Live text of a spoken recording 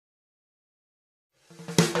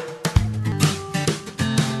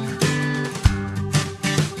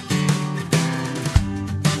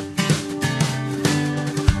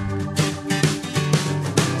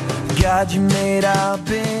God, you made a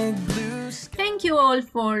big blue sky. Thank you all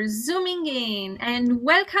for zooming in and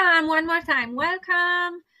welcome one more time.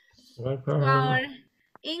 Welcome to our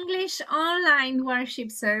English online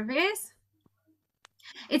worship service.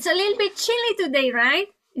 It's a little bit chilly today, right?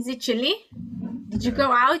 Is it chilly? Did you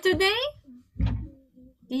go out today?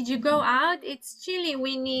 Did you go out? It's chilly.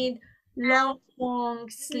 We need long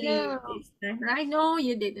sleep this time, right? No,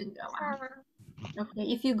 you didn't go out.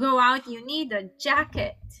 Okay, if you go out, you need a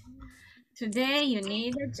jacket. Today, you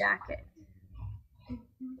need a jacket.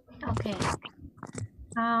 Okay.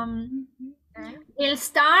 We'll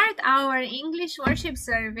start our English worship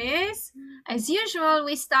service. As usual,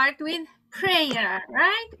 we start with prayer,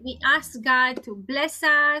 right? We ask God to bless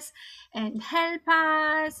us and help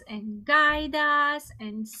us and guide us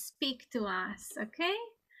and speak to us, okay?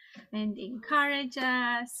 And encourage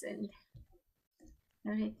us and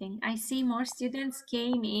everything. I see more students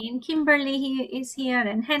came in. Kimberly is here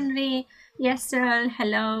and Henry. Yes, sir.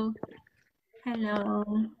 Hello. Hello.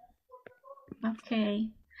 Okay.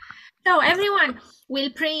 So everyone will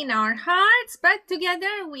pray in our hearts, but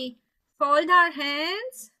together we fold our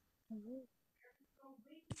hands.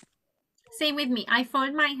 Say with me, I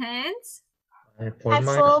fold my hands. I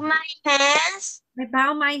fold my hands. I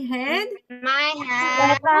bow my head.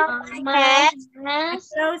 I bow my head. I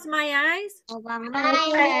close my eyes.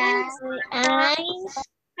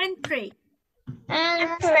 And pray.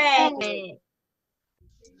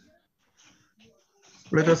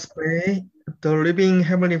 Let us pray. The living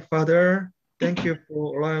Heavenly Father, thank you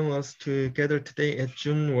for allowing us to gather today at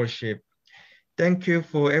June worship. Thank you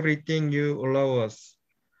for everything you allow us.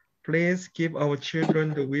 Please give our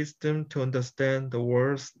children the wisdom to understand the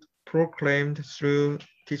words proclaimed through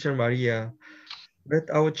Teacher Maria.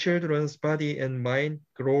 Let our children's body and mind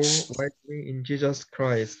grow wisely in Jesus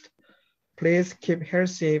Christ. Please keep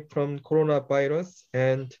healthy from coronavirus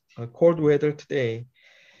and cold weather today.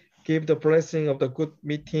 Give the blessing of the good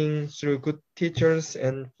meeting through good teachers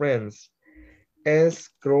and friends. As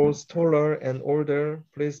grows taller and older,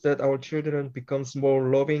 please let our children become more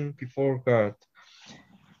loving before God.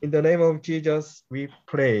 In the name of Jesus, we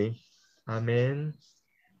pray. Amen.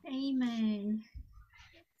 Amen.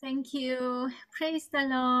 Thank you. Praise the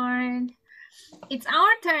Lord. It's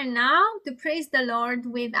our turn now to praise the Lord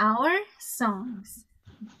with our songs.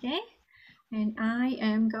 Okay? And I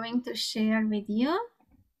am going to share with you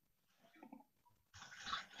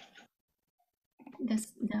the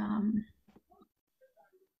song.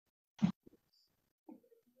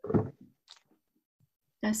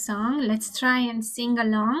 Let's try and sing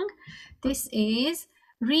along. This is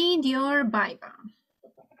Read Your Bible.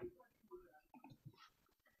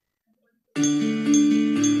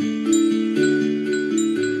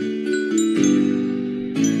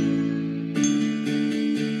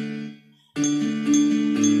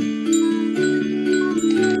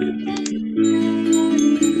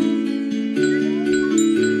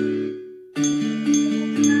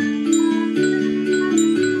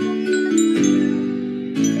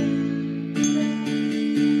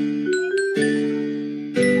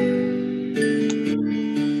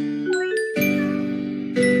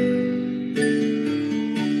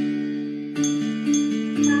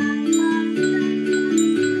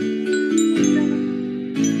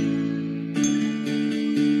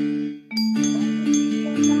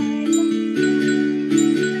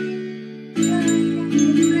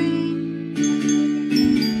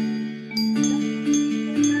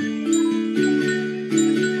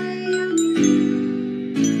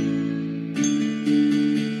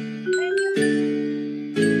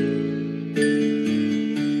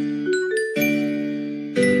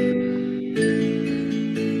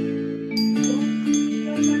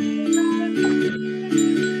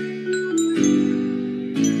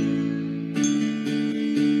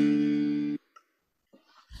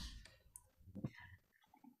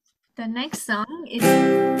 The next song is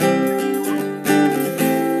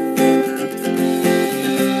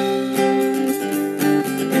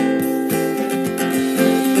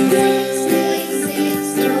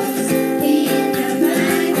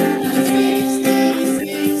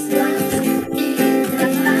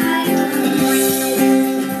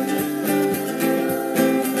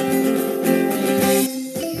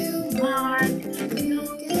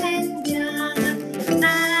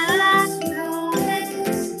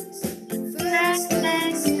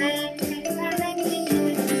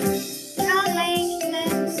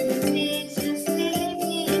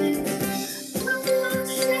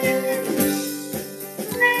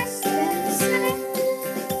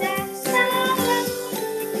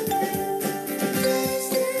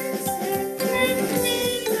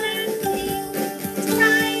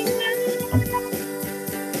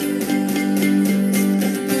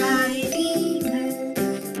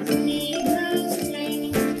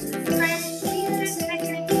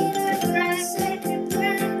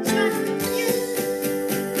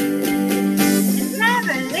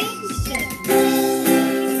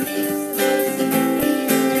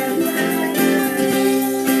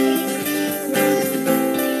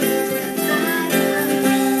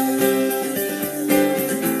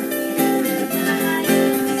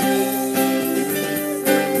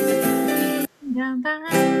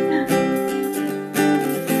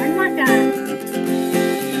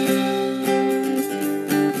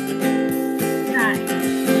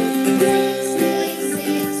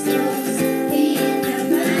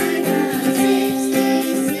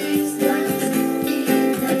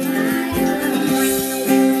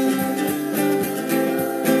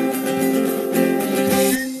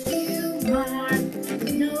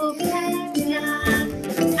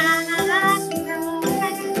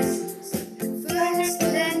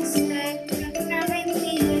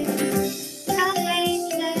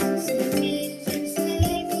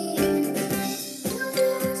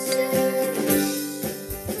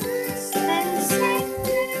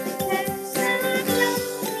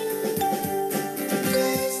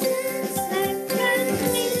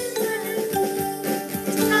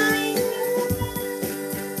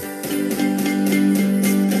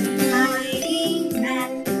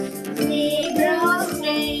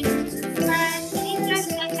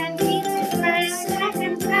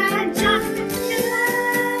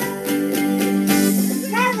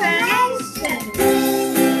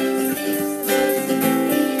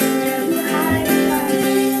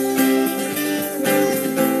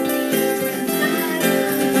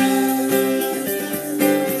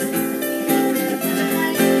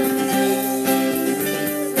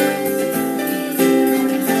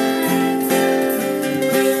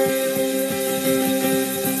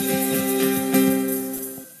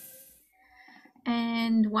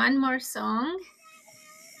And one more song.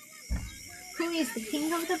 Who is the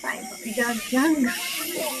king of the Bible? The jungle.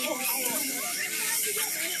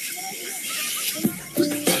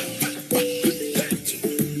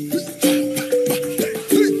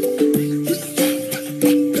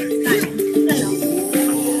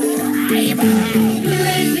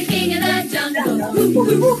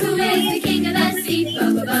 Who is the king of the sea?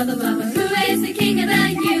 Bubba, bubba, bubba. Who is the king of the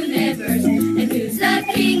universe? And who's the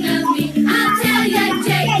king of me? I'll tell ya,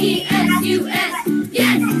 J-E-S-U-S.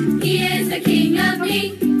 Yes, he is the king of me.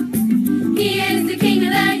 He is the king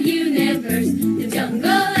of the universe, the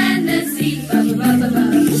jungle and the sea. Bubba, bubba,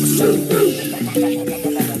 bubba.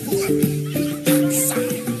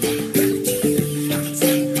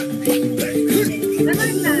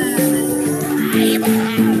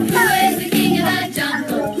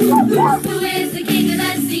 Who is the king of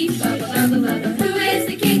the sea? Bubba, bubba, bubba. Who is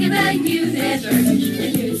the king of the universe?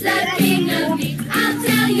 And who's the king of me? I'll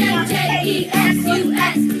tell ya,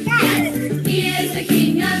 J-E-S-U-S. Yes, he is the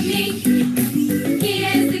king of me. He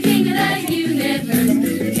is the king of the universe,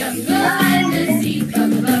 the jungle and the sea.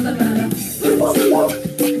 Bubba, bubba, bubba.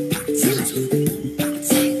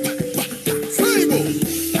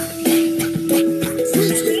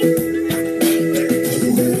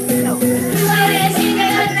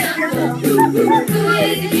 Who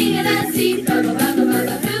is the king of the sea? Bubba, bubba,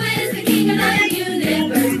 bubba. Who is the king of the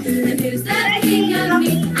universe? And who's the king of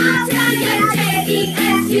me? I'll tell you,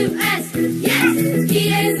 J-E-S-U-S. Yes, he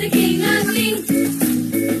is the king of me.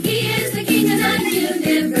 He is the king of the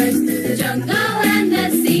universe, the jungle and the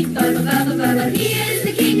sea. Bubba, bubba, bubba. He is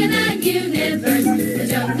the king of the universe, the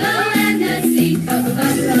jungle and the sea. Bubba,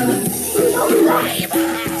 bubba, bubba.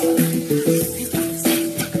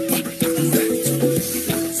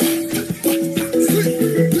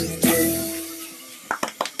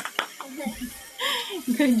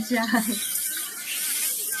 Good job.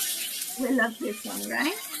 We love this song,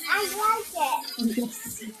 right? I like it.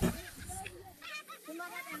 Yes.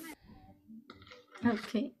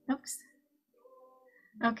 Okay. Oops.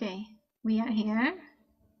 Okay. We are here.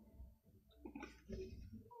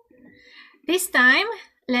 This time,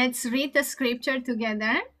 let's read the scripture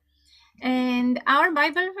together. And our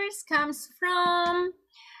Bible verse comes from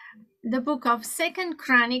the book of 2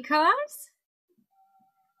 Chronicles.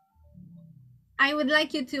 I would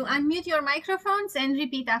like you to unmute your microphones and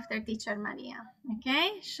repeat after Teacher Maria.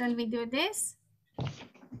 Okay, shall we do this? Okay.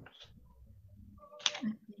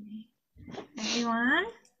 Everyone,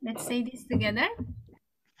 let's say this together.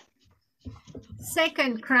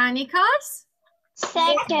 2 Chronicles.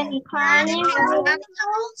 2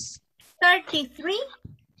 Chronicles 33.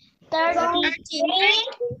 33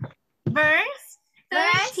 Verse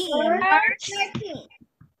 13.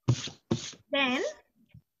 Then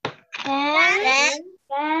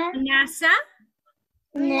Manasseh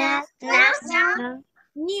knew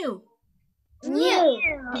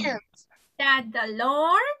that the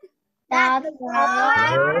Lord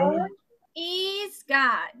is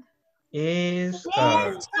God. Is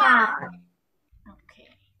God. Okay,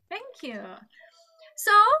 thank you.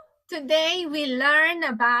 So today we learn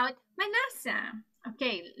about Manasseh.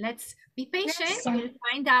 Okay, let's be patient. We'll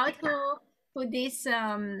find out who this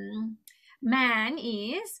man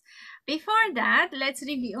is. Before that, let's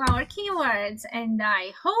review our keywords. And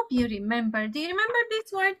I hope you remember. Do you remember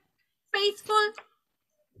this word? Faithful?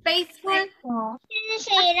 Faithful?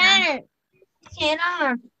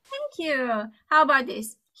 Thank you. How about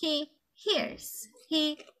this? He hears.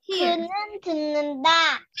 He hears.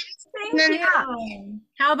 Thank you.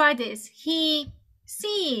 How about this? He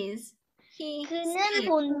sees. He sees.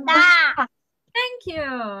 Thank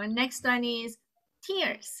you. Next one is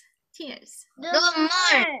tears. Tears. Thank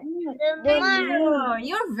you.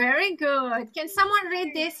 You're very good. Can someone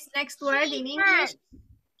read this next word in English?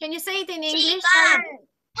 Can you say it in English? Say it in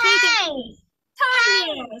English.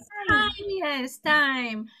 Time, yes. Time, yes.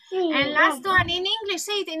 Time. And last one in English.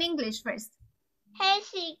 Say it in English first.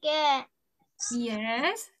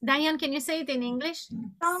 Yes. Diane, can you say it in English?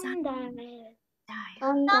 Diane.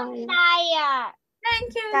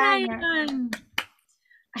 Thank you, Diane.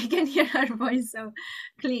 I can hear her voice so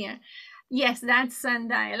clear. Yes, that's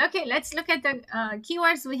sundial. Okay, let's look at the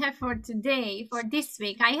keywords we have for today, for this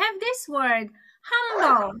week. I have this word,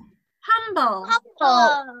 humble. Humble.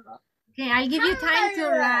 Okay, I'll give you time to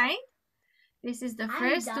write. This is the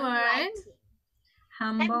first word.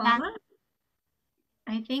 Humble.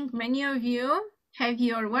 I think many of you have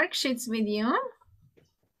your worksheets with you.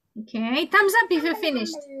 Okay, thumbs up if you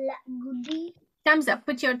finished. Thumbs up.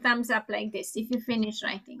 Put your thumbs up like this if you finish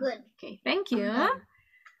writing. Good. Okay, thank you.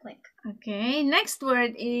 Quick. Okay, next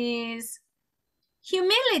word is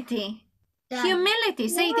humility. Humility.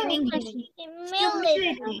 Say it in English.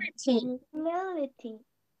 Humility.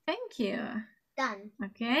 Thank you. Done.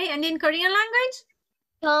 Okay. And in Korean language?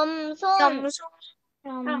 겸손.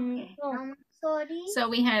 Okay. Sorry. So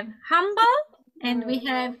we have humble and we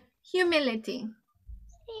have humility.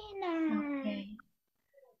 Okay.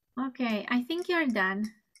 Okay. I think you're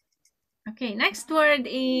done. Okay. Next word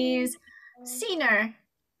is sinner.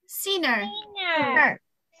 Sinner.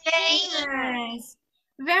 Yes.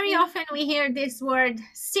 Very often we hear this word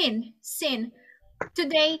sin.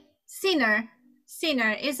 Today, sinner.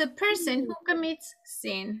 Sinner is a person who commits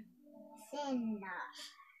sin.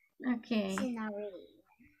 Okay.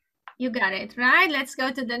 You got it, right? Let's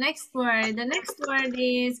go to the next word. The next word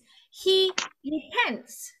is he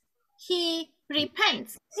repents. He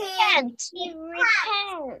repents.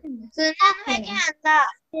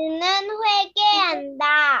 그는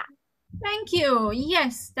회개한다. Thank you.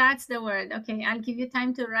 Yes, that's the word. Okay, I'll give you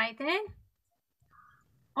time to write it.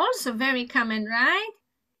 Also very common, right?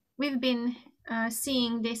 We've been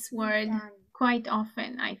seeing this word quite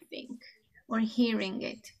often, I think, or hearing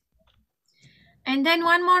it. And then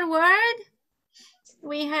one more word.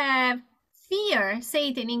 We have fear. Say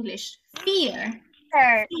it in English. Fear.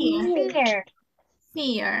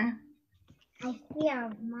 Fear. I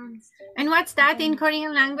fear monsters. And what's that in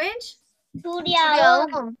Korean language?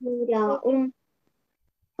 두려움.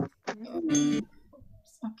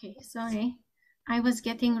 Okay, sorry. I was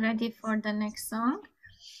getting ready for the next song.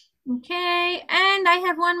 Okay, and I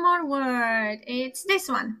have one more word. It's this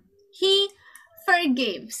one. He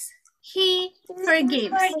forgives. He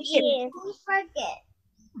forgives. Forget.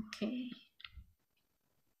 Okay.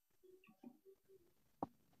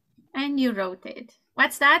 And you wrote it.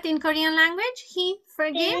 What's that in Korean language? He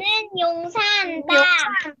forgives. 그는 용서한다.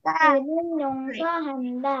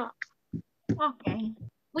 Okay.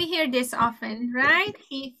 We hear this often, right?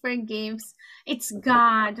 He forgives. It's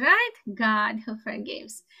God, right? God who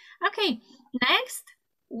forgives. Okay, next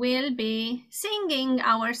we'll be singing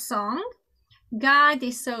our song, God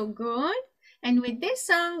is so good. And with this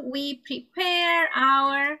song, we prepare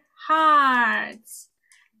our hearts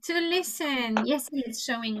to listen. Yes, it's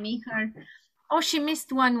showing me her. Oh, she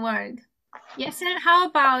missed one word. Yes, sir. How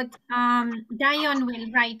about Dayon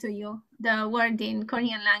will write to you the word in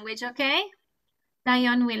Korean language, okay?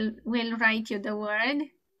 Dayon will write you the word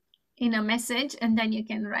in a message and then you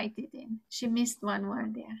can write it in. She missed one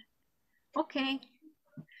word there. Okay.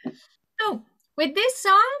 So with this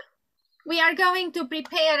song, we are going to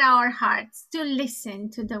prepare our hearts to listen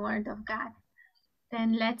to the word of God.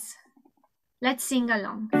 Then let's sing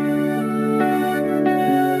along.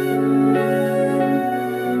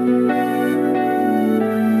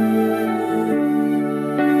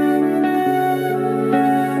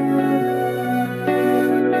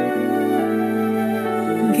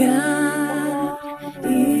 God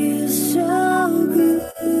is so good.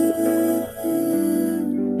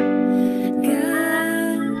 God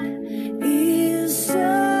is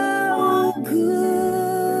so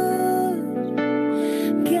good.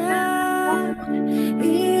 God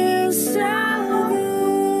is so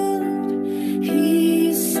good.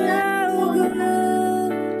 He's so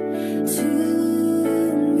good to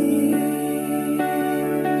me.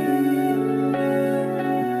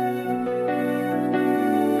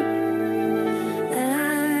 I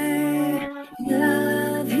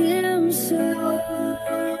love him so.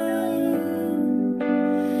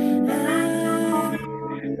 I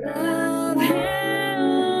love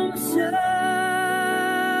him so.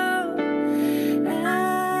 I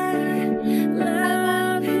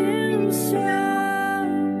love him so.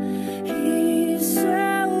 He's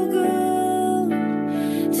so good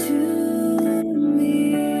to me.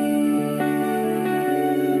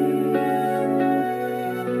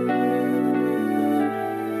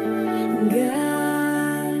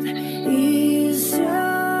 God is so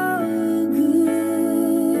good.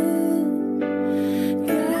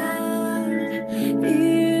 God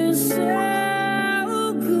is so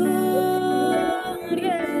good.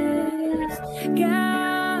 Yes,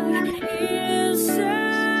 God is so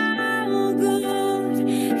good.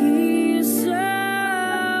 He's so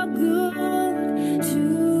good to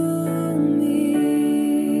me.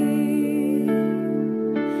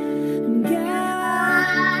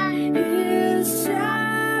 God is so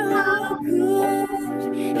good.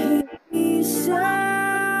 He's so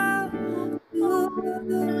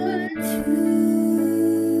good to me.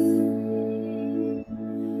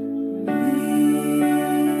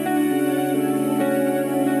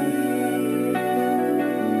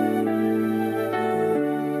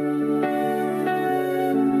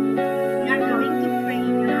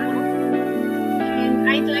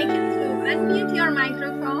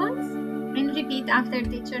 repeat after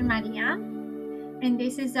Teacher Maria. And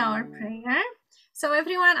this is our prayer. So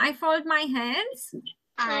everyone, I fold my hands.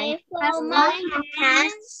 I fold my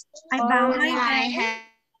hands. I bow my head.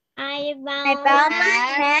 I bow my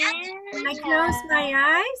head. I close my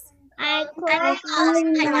eyes. I close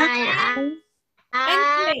my eyes.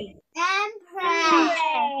 And pray.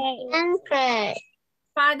 And pray.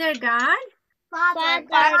 Father God, Father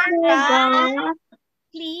God,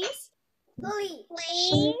 please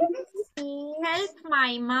please help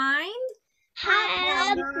my mind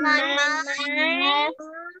help my mind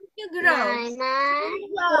to grow.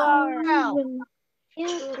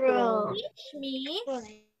 grow.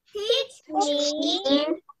 Teach me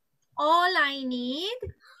all I need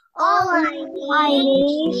all I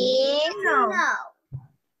need to know.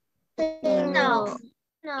 No.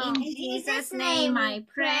 In Jesus' name I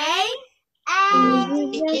pray.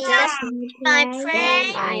 In Jesus' name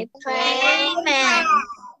I pray. Amen.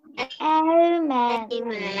 Amen.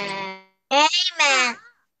 Amen. Amen.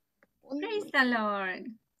 Praise the Lord.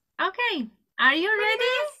 Okay, are you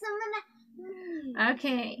ready?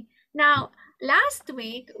 Okay, now last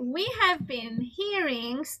week we have been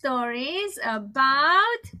hearing stories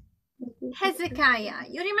about Hezekiah.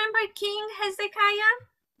 You remember King Hezekiah?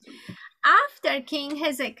 After King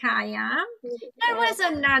Hezekiah, there was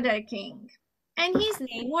another king, and his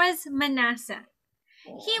name was Manasseh.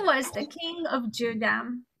 He was the king of Judah.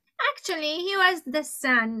 Actually, he was the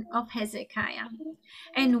son of Hezekiah.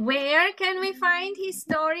 And where can we find his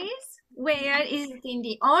stories? Where is it, in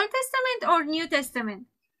the Old Testament or New Testament?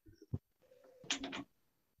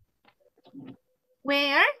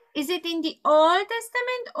 Where? Is it in the Old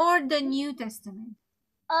Testament or the New Testament?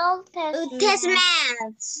 Old Testament.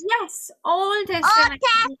 Yes, Old Testament.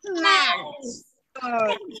 Testament.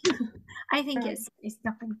 I think it's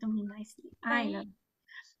talking to me nicely. I love it.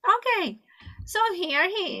 Okay, so here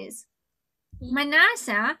he is.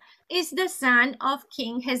 Manasseh is the son of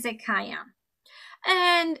King Hezekiah.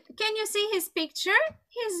 And can you see his picture?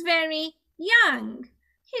 He's very young.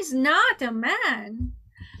 He's not a man.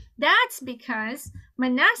 That's because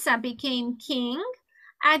Manasseh became king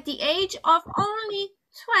at the age of only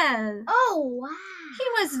 12. Oh, wow. He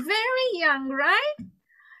was very young, right?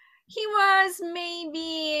 He was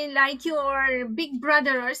maybe like your big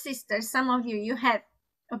brother or sister. Some of you have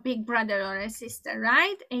a big brother or a sister,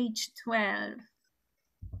 right? Age 12.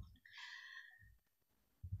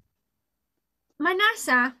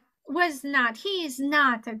 Manasseh he is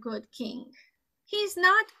not a good king. He's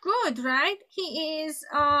not good, right? He is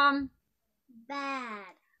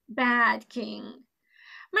bad king.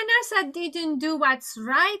 Manasseh didn't do what's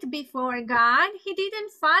right before God. He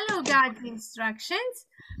didn't follow God's instructions.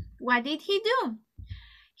 What did he do?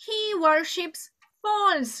 He worships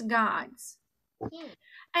false gods.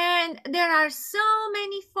 And there are so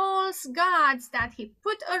many false gods that he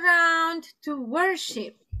put around to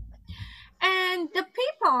worship. And the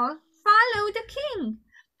people follow the king.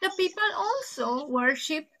 The people also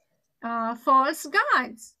worship false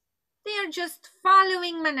gods. They are just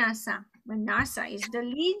following Manasseh. Manasseh is the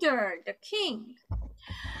leader, the king.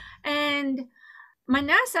 And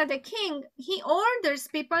Manasseh, the king, he orders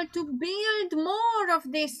people to build more of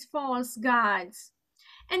these false gods.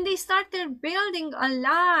 And they started building a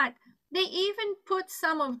lot. They even put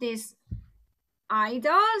some of these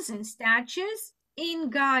idols and statues in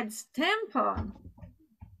God's temple.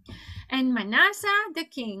 And Manasseh, the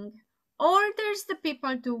king, orders the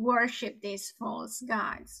people to worship these false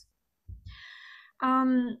gods.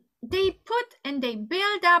 They put and they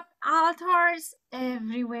build up altars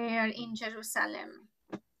everywhere in Jerusalem.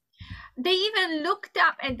 They even looked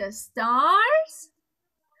up at the stars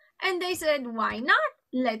and they said, why not?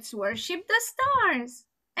 Let's worship the stars.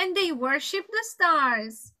 And they worship the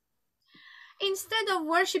stars. Instead of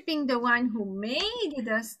worshiping the one who made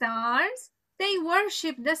the stars, they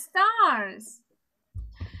worship the stars.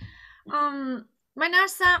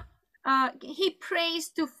 Manasseh, he prays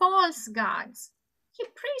to false gods. He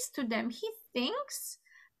prays to them. He thinks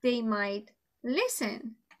they might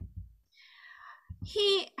listen.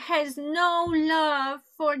 He has no love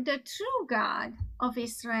for the true God of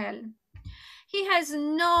Israel. He has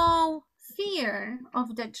no fear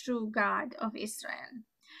of the true God of Israel.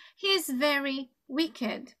 He is very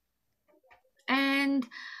wicked. And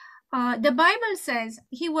the Bible says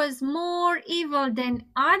he was more evil than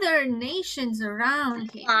other nations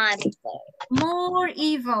around him. More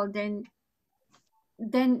evil than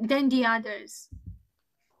the others.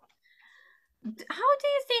 How do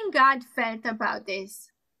you think God felt about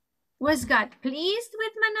this? Was God pleased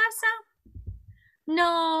with Manasseh?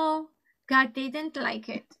 No, God didn't like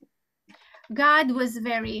it. God was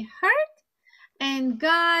very hurt and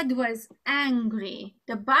God was angry.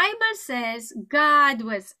 The Bible says God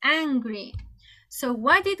was angry. So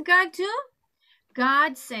what did God do?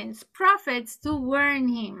 God sends prophets to warn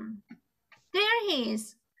him. There he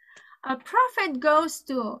is. A prophet goes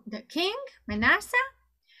to the king, Manasseh,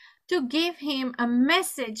 to give him a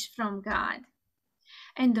message from God.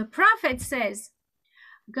 And the prophet says,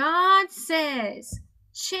 God says,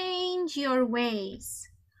 change your ways,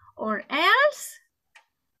 or else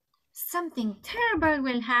something terrible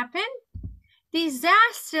will happen.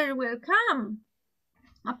 Disaster will come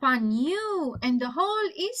upon you and the whole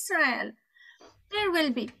Israel. There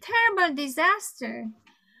will be terrible disaster.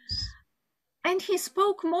 And he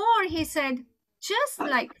spoke more. He said, just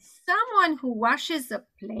like someone who washes a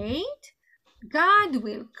plate, God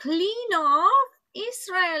will clean off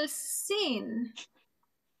Israel's sin.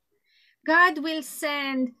 God will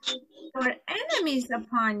send your enemies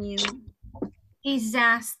upon you.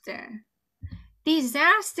 Disaster.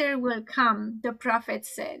 Disaster will come, the prophet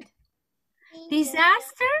said.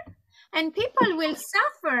 Disaster, and people will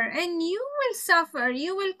suffer, and you will suffer.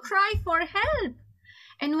 You will cry for help.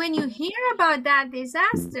 And when you hear about that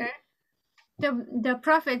disaster, the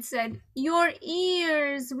prophet said, your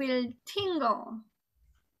ears will tingle.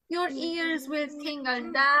 Your ears will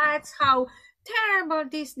tingle. That's how terrible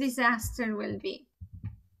this disaster will be.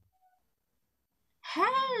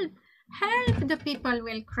 Help, help, the people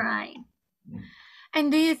will cry.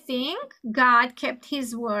 And do you think God kept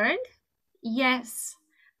his word? Yes,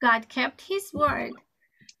 God kept his word.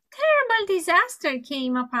 Terrible disaster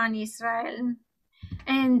came upon Israel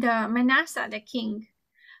and Manasseh the king.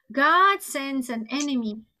 God sends an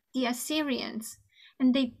enemy, the Assyrians,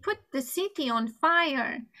 and they put the city on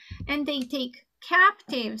fire, and they take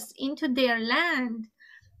captives into their land.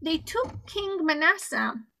 They took King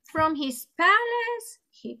Manasseh from his palace.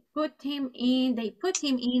 They put him in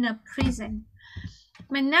a prison.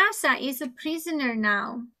 Manasseh is a prisoner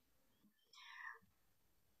now.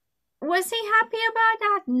 Was he happy about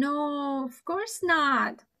that? No, of course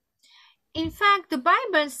not. In fact, the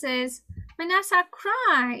Bible says Manasseh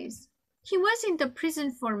cries. He was in the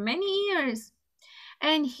prison for many years,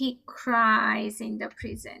 and he cries in the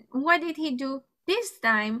prison. What did he do? This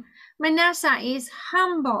time, Manasseh is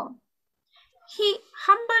humble. He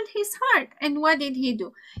humbled his heart. And what did he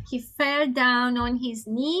do? He fell down on his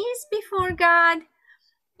knees before God,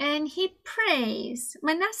 and he prays.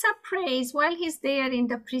 Manasseh prays while he's there in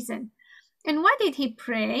the prison. And what did he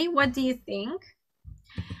pray? What do you think?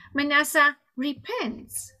 Manasseh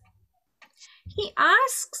repents. He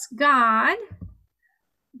asks God,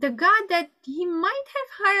 the God that he might have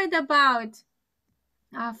heard about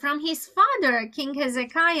from his father, King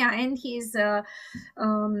Hezekiah, and his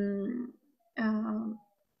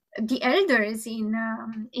the elders in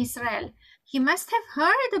Israel. He must have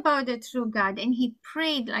heard about the true God, and he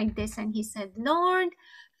prayed like this, and he said, Lord,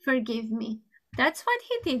 forgive me. That's what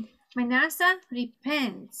he did. Manasseh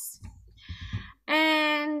repents.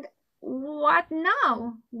 And what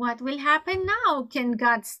now? What will happen now? Can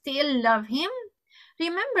God still love him?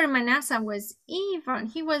 Remember, Manasseh was evil.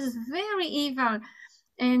 He was very evil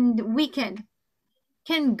and wicked.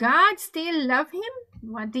 Can God still love him?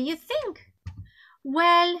 What do you think?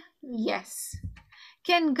 Well, yes.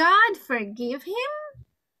 Can God forgive him?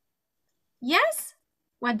 Yes?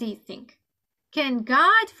 What do you think? Can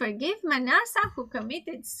God forgive Manasseh, who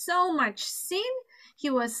committed so much sin? He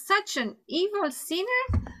was such an evil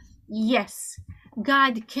sinner? Yes,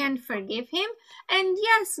 God can forgive him. And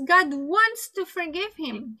yes, God wants to forgive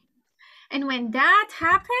him. And when that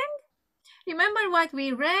happened, remember what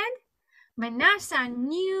we read? Manasseh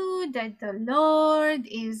knew that the Lord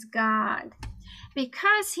is God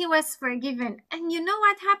because he was forgiven. And you know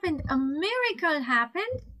what happened? A miracle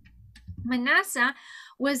happened. Manasseh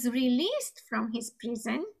was released from his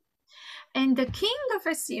prison, and the king of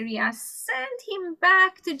Assyria sent him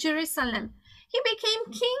back to Jerusalem. He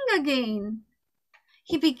became king again.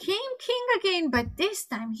 He became king again, but this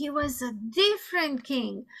time he was a different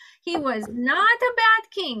king. He was not a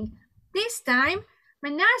bad king. This time,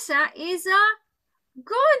 Manasseh is a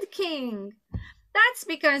good king. That's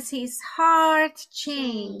because his heart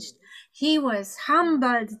changed. He was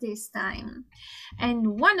humbled this time.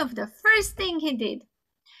 And one of the first things he did,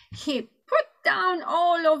 he put down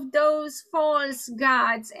all of those false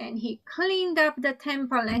gods, and he cleaned up the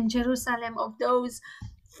temple and Jerusalem of those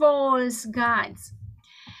false gods.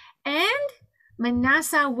 And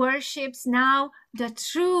Manasseh worships now the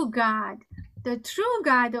true God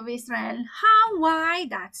of Israel. How? Why?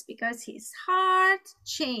 That's because his heart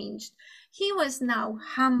changed. He was now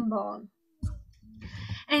humble.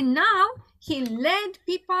 And now he led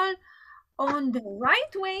people on the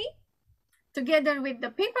right way together with the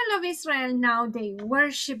people of Israel, now they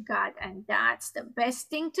worship God, and that's the best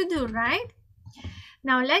thing to do, right?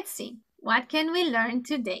 Now let's see, what can we learn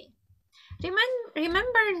today?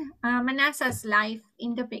 Remember Manasseh's life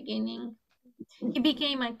in the beginning. He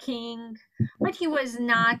became a king, but he was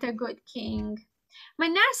not a good king.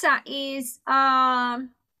 Manasseh is,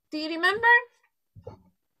 do you remember?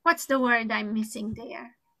 What's the word I'm missing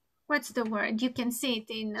there? What's the word? You can say it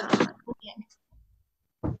in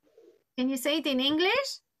Korean. Can you say it in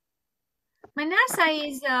English? Manasseh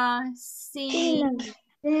is a sinner.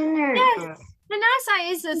 Yes, Manasseh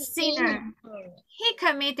is a sinner. He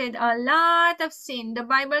committed a lot of sin. The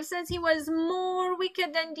Bible says he was more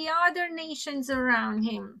wicked than the other nations around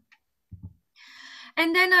him.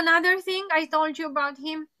 And then another thing I told you about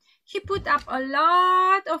him, he put up a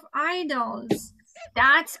lot of idols.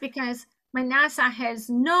 That's because Manasseh has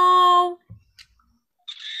no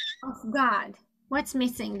of God. What's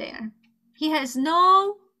missing there? He has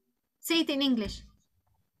no, say it in English.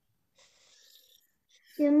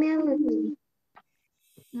 Humility.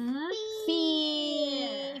 Fear.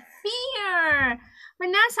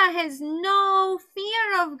 Manasseh has no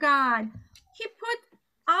fear of God. He put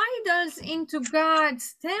idols into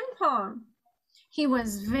God's temple. He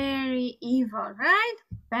was very evil, right?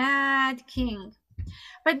 Bad king.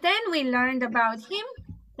 But then we learned about him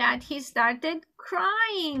that he started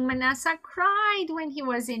crying. Manasseh cried when he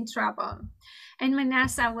was in trouble. And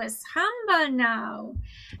Manasseh was humble now.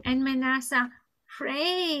 And Manasseh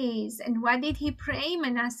prays. And what did he pray?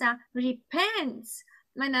 Manasseh repents.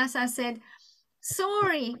 Manasseh said,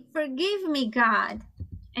 sorry, forgive me, God.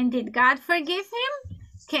 And did God forgive him?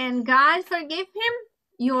 Can God forgive him?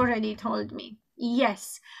 You already told me.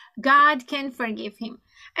 Yes, God can forgive him.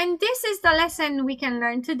 And this is the lesson we can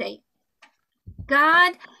learn today.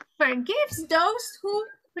 God forgives those who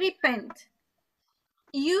repent.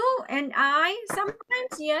 You and I,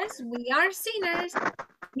 sometimes, yes, we are sinners.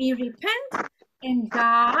 We repent and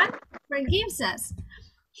God forgives us.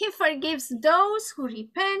 He forgives those who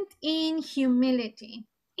repent in humility.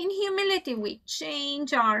 In humility, we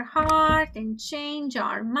change our heart and change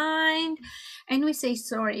our mind, and we say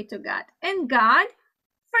sorry to God. And God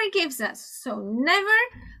forgives us. So never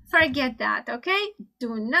forget that, okay?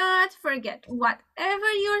 Do not forget,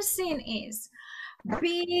 whatever your sin is,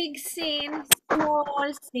 big sin,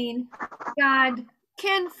 small sin, God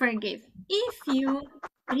can forgive if you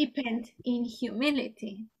repent in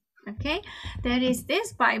humility. Okay, there is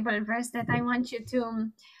this Bible verse that I want you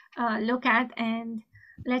to look at, and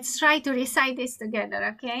let's try to recite this together.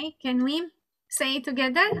 Okay, can we say it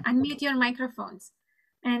together? Unmute your microphones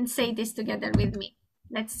and say this together with me.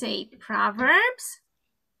 Let's say Proverbs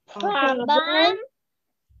 22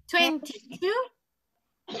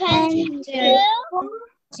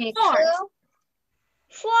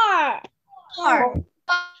 4.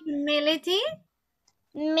 Humility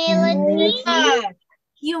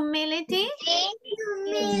Humility is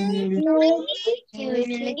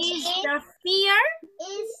the fear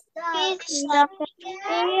is the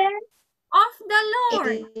fear of the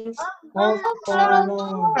Lord.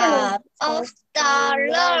 of the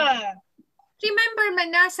Lord. Remember,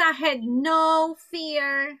 Manasseh had no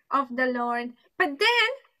fear of the Lord, but then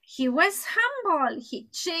he was humble. He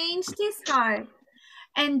changed his heart,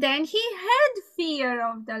 and then he had fear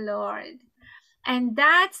of the Lord. And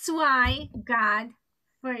that's why God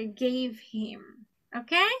forgave him.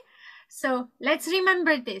 Okay? So let's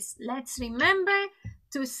remember this. Let's remember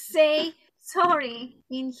to say sorry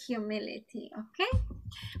in humility. Okay?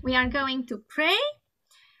 We are going to pray,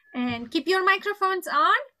 and keep your microphones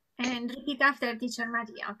on and repeat after Teacher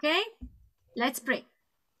Maria. Okay? Let's pray.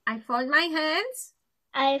 I fold my hands.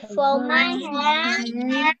 I fold my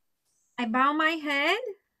hands. I bow my head.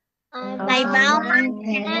 I bow my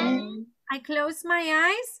head. I close my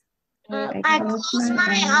eyes I close my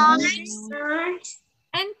eyes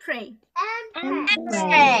and pray. and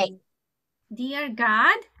pray. Dear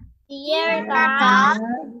God, Dear God,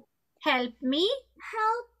 help me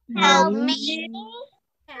help me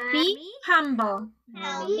be humble.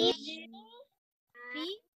 help me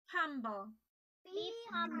Be humble. be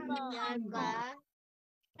humble. God,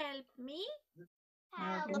 Help me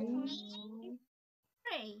help me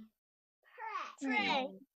pray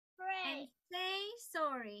pray and say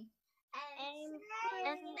sorry. and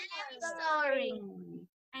say sorry.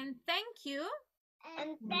 And thank you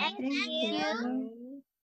And thank you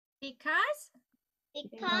because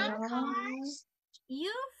because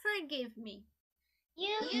you forgive me.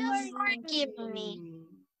 you forgive me.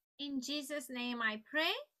 In Jesus' name I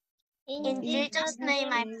pray. In Jesus' name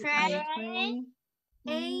I pray.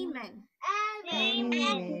 Amen.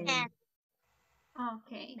 Amen.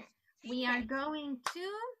 Okay. we are going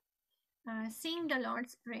to sing the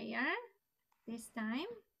Lord's Prayer this time.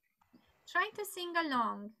 Try to sing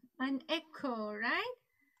along, an echo, right?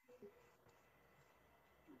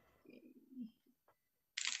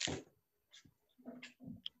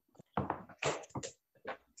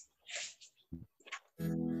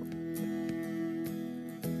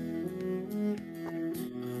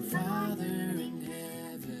 Father in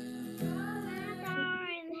heaven,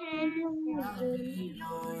 hallowed be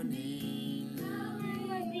your name.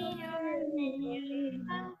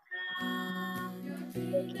 Your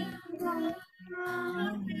kingdom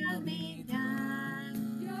come, Your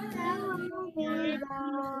will be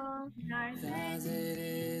done, as it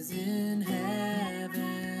is in heaven.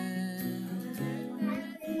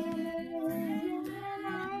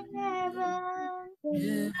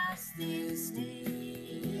 Give us this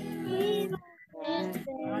day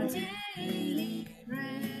our daily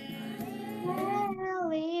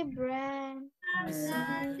bread.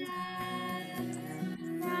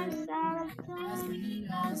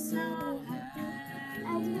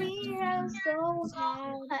 As we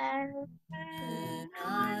also have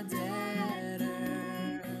our debtor.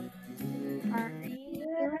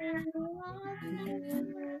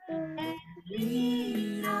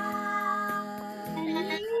 Lead us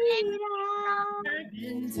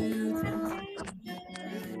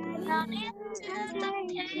not into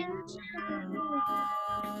temptation,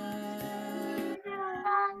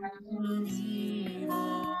 from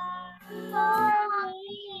evil.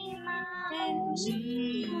 and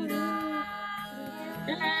Lead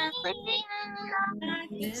us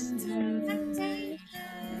not into temptation,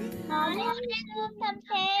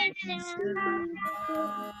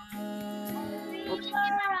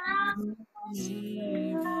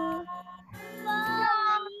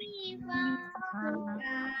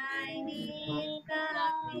 thine is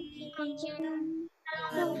the kingdom,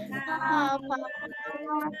 the power,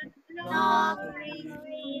 the glory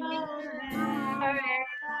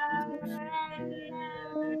forever.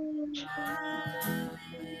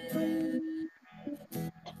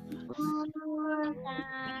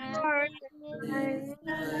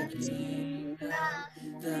 the kingdom,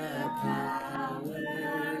 the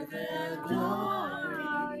power, the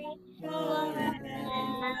glory forever.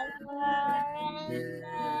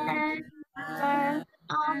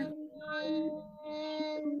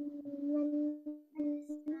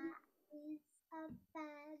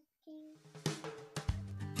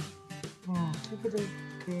 친구들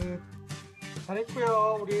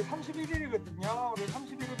잘했고요. 우리 31일이거든요. 우리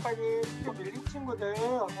 31일까지 숙제 밀린 친구들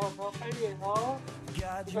어서 빨리 해서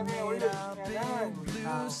이번에 올려주시면은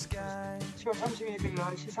우리가 10월 31일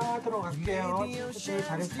날 시상하도록 할게요. 친구들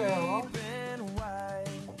잘했어요.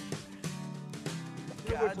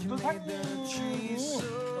 그리고 전도사님이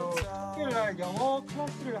토요일 날 영어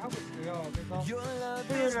클래스를 하고 있어요. 그래서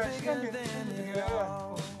토요일 날 시간 되는 친구들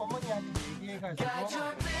어머니한테 얘기해가지고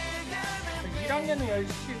 1학년은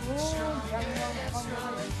 10시고 2학년,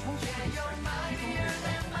 3학년은 30분 있어요.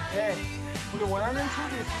 네, 우리 원하는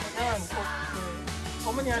친구 있으면 꼭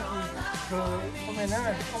어머니한테 보면은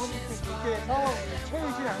어머니께 얘기해서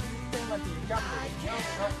최유진 안수생님한테 얘기하면 되거든요.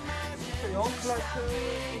 그래서 영어 클래스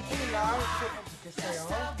토요일 날 시작하면 좋겠어요.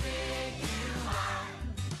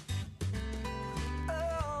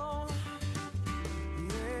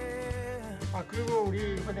 아, 그리고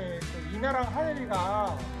우리 이번에 이나랑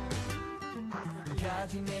하늘이가 그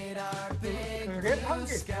랩한 게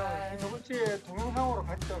있어요. 저번 주에 동영상으로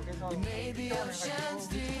봤죠. 그래서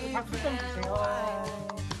박수 좀 주세요.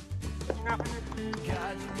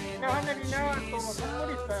 이나 하늘이나 또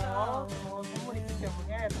선물 있어요. 선물 있기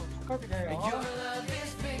때문에 또 축하드려요.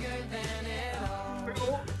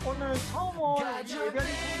 그리고 오늘 처음 온 우리 예별이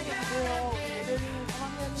친구들 주세요. 예별이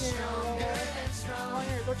 3학년이에요. 3학년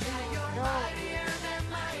 8친구거든요.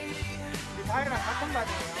 우리 다혜랑 같은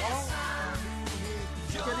반이에요.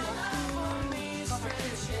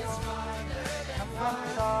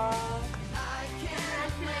 감사합니다.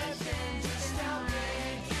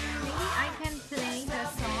 Maybe I can play the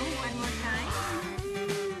song one more time.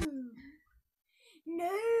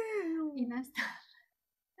 No. Inasta.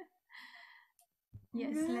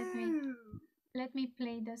 Yes, let me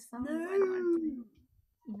play the song one more time.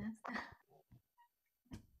 Inasta.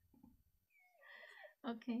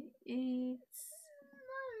 Okay, it's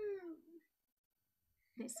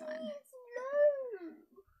this one.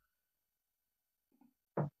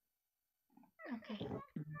 Okay.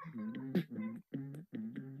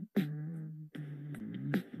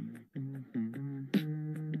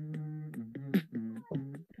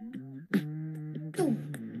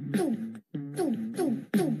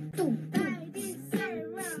 I did say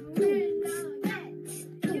wrong, you know that.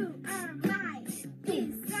 You are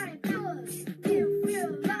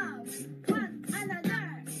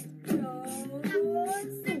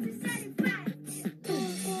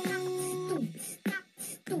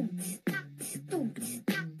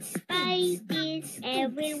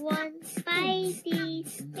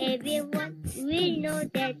everyone will know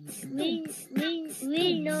that. Will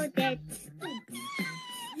know that.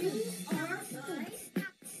 You are my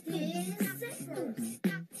disciples.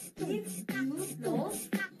 If you love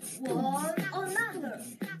one another.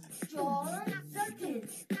 John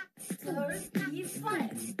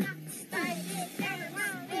 13:35. By this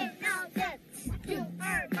everyone will know that. You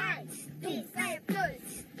are my disciples.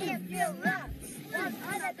 If you love one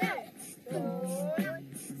another. John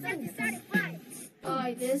 13:35.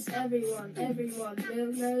 By this everyone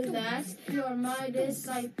will know that you are my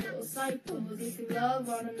disciples, if you love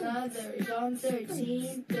one another. John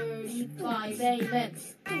 13:35. Amen.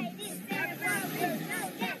 By this everyone will know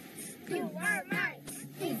that. You are my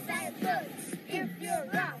disciples. If you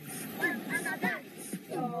love one another.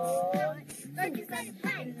 John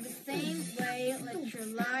 13:35. In the same way, let your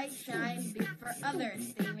light shine before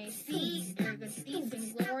others. They may see your good deeds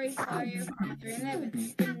and glorify your Father in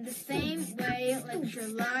heaven. In the same way, let your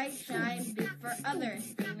light shine before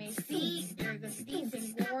others. They may see your good deeds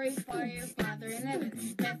and glorify your Father in heaven.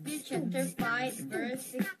 Matthew chapter 5, verse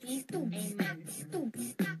 16. Amen.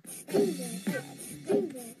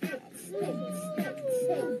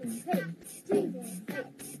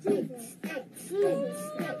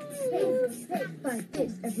 By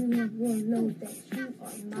this, everyone will know that you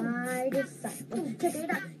are my disciples. Check it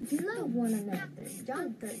out. If you love one another.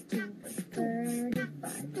 John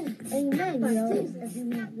 13:35. Amen. By this,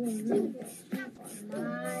 everyone will know that you are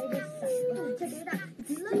my disciples. Check it out. If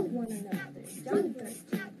you love one another. John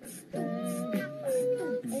 13:35.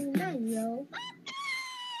 Amen, yo.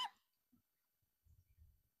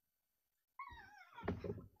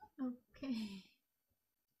 Okay.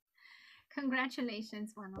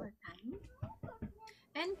 Congratulations one more time.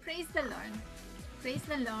 And praise the Lord. Praise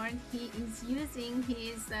the Lord. He is using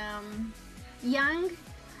his young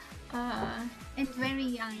and very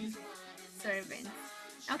young servants.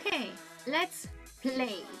 Okay, let's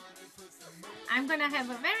play. I'm gonna have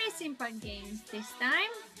a very simple game this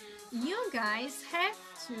time. You guys have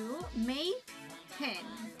to make 10.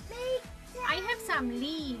 I have some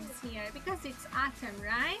leaves here because it's autumn,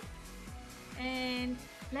 right? And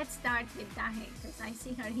let's start with Dahe because I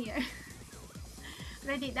see her here.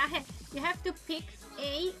 Ready, Dahe? You have to pick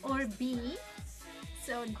A or B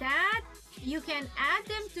so that you can add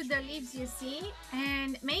them to the leaves you see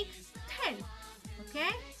and make 10.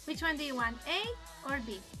 Okay? Which one do you want, A or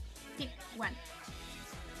B? Pick one.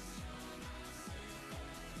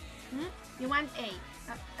 You want A.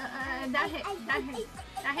 Dahe,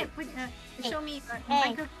 put, show me your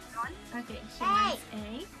microphone. Okay, she wants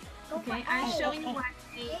A. Okay, I'm showing you what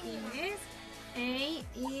A is. A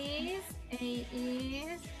is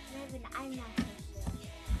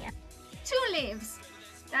 2 leaves.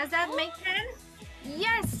 Does that make 10?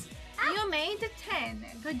 Yes, you made 10.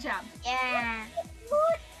 Good job. Yeah.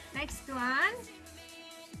 Next one.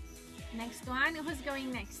 Next one. Who's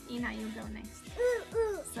going next? Ina, you go next.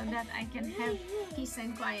 So that I can have peace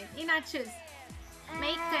and quiet. Ina, choose.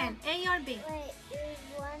 Make 10. A or B? Wait,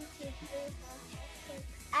 1, 2, 3, 4, 6.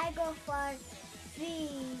 I go for B.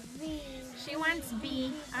 She wants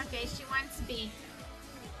B. Okay, she wants B.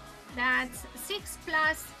 That's 6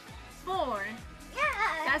 plus 4.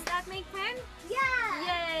 Yeah. Does that make 10? Yeah.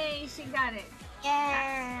 Yay, she got it.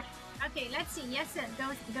 Yeah. Okay, let's see. Yes, sir.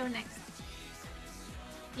 Go next.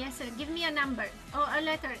 Yes, sir. Give me a number. Oh, a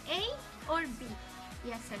letter. A or B?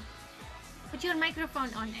 Yes, sir. Put your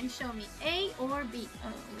microphone on and show me. A or B?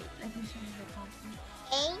 Oh, wait. Let me show you the button.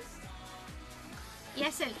 A.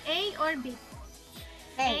 Yes, sir. A or B?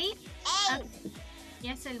 A. A? A. Okay.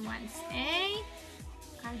 Yes, sir. Wants A.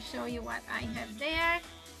 I'll show you what I have there.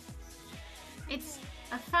 It's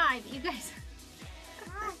a 5. You guys.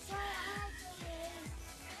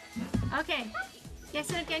 Okay. Yes,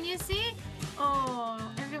 sir. Can you see? Oh,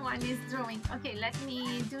 everyone is drawing. Okay, let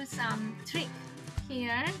me do some trick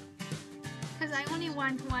here. Because I only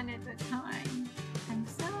want one at a time. I'm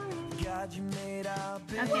sorry.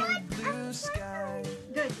 Okay.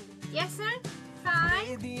 Good. Yes, sir.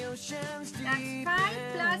 5. That's 5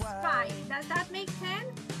 plus 5. Does that make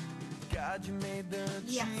 10?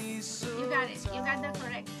 Yes. You got it. You got the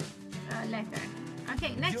correct letter.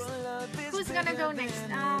 Okay, next. Who's gonna go next?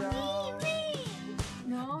 Me.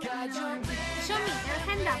 No. Show me.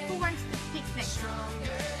 Hand up. Who wants to pick next? I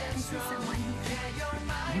see someone here.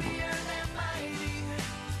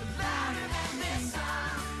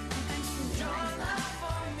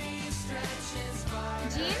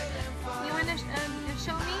 Jean, you wanna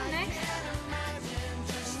show me next?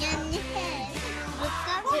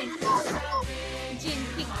 Jean,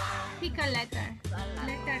 pick a letter.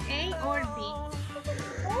 Letter A or B?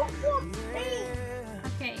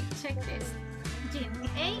 Okay, check this. Jean,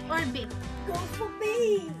 A or B? Go for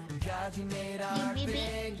B.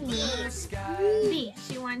 B.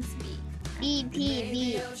 She wants B. B, P,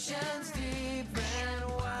 B.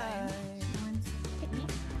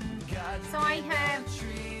 So I have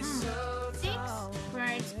 6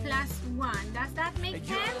 birds plus 1. Does that make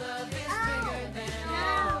 10? No,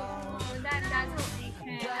 that doesn't make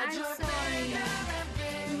 10. I'm sorry.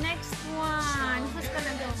 Next one. Who's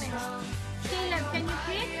gonna go next? Caleb, can you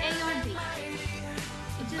pick A or B?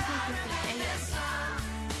 You just need to pick A or B.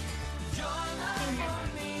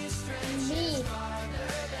 B.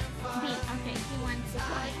 B. Okay, he wants B.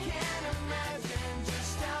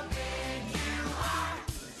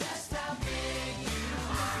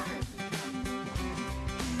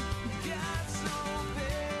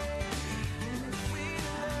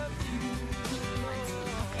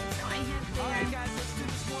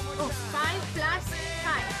 Oh, 5 plus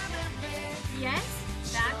 5. Yes,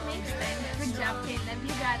 that makes 10. Good job, Caleb.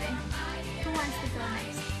 You got it. Who wants to go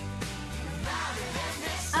next?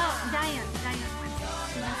 Oh, Diane. Diane wants to.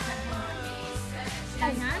 She wants to go.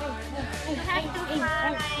 Diane, you have to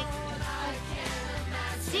find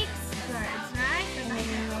 6 birds, right? Because I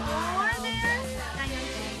have 4 there. Diane,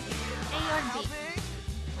 A or B?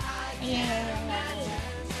 A.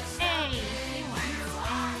 She wants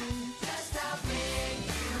A.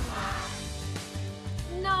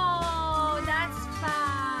 No, that's 5.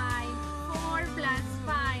 4 plus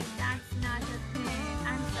 5. That's not a 10.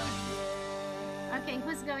 I'm sorry. Okay,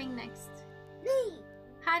 who's going next? B.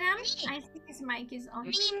 Haram? I think his mic is on.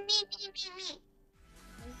 Me.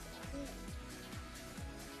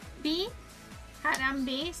 B? Haram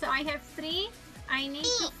B. So I have 3. I need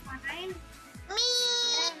to find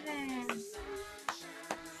 7.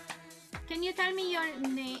 Can you tell me your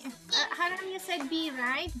name? Haram, you said B,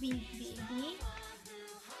 right? B.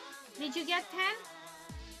 Did you get 10?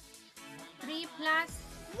 3 plus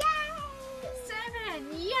 7.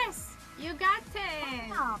 Yes, you got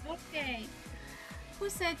 10. Okay. Who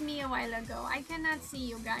said me a while ago? I cannot see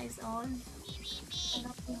you guys all.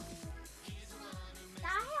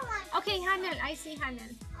 Okay, Hanel. I see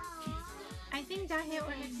Hanel. I think Dahe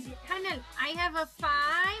already. Hanel, I have a 5.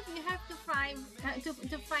 You have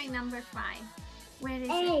to find number 5. Where is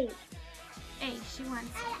it? A. She wants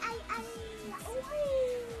it.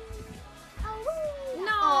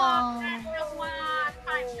 No, that's the 1.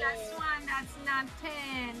 5 plus 1. That's not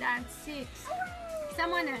 10. That's 6.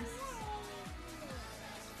 Someone else.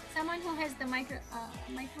 Someone who has the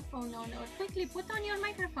microphone on, or quickly put on your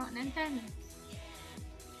microphone and tell me.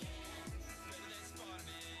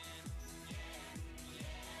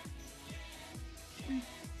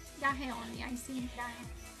 Dahe only. I see Dahe.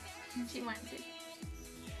 She wants it.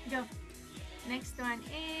 Go. Next one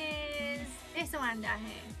is this one,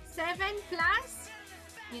 Dahe. 7 plus.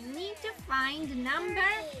 You need to find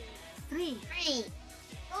number 3.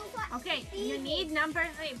 Okay, you need number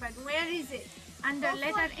 3, but where is it? Under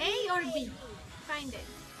letter A or B? Find it.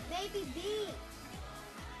 Maybe B.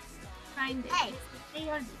 Find it. A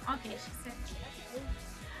or B. Okay, she said.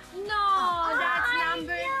 No, that's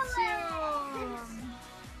number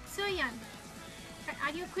 2. Soyeon.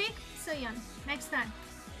 Are you quick? Soyeon. Next one.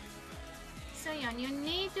 Soyeon, you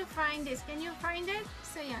need to find this. Can you find it?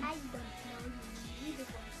 Soyeon. I don't know. You need to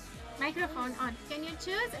Microphone on. Can you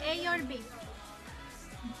choose A or B?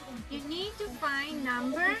 You need to find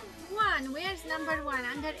number 1. Where's number 1?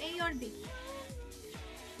 Under A or B?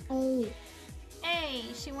 A.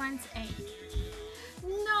 She wants A.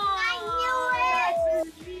 No! I knew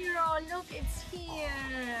That's a 0. Look, it's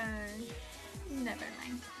here. Never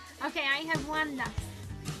mind. Okay, I have one last.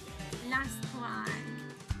 Last one.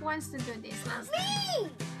 Who wants to do this last Me!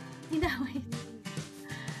 one? No, wait.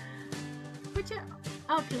 Put your...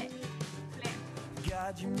 Oh, play.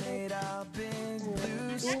 God, you made our big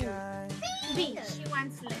blue sky. B. She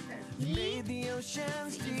wants letter B. Made the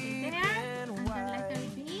oceans deep There. and Under letter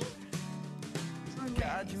wide. B. Or where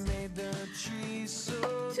God, you is it? made the trees so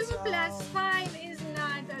 2 tall. plus 5 is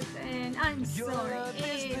not a 10. I'm Your sorry. love is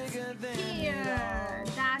It's bigger than here. it all.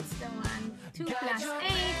 That's the one. 2 plus 8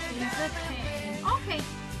 is a 10. Okay.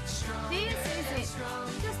 This is it.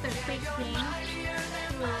 Just a quick thing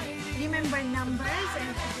to remember numbers and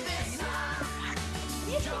addition.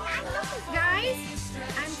 Guys,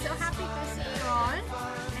 I'm so happy to see you all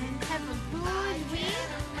and have a good week.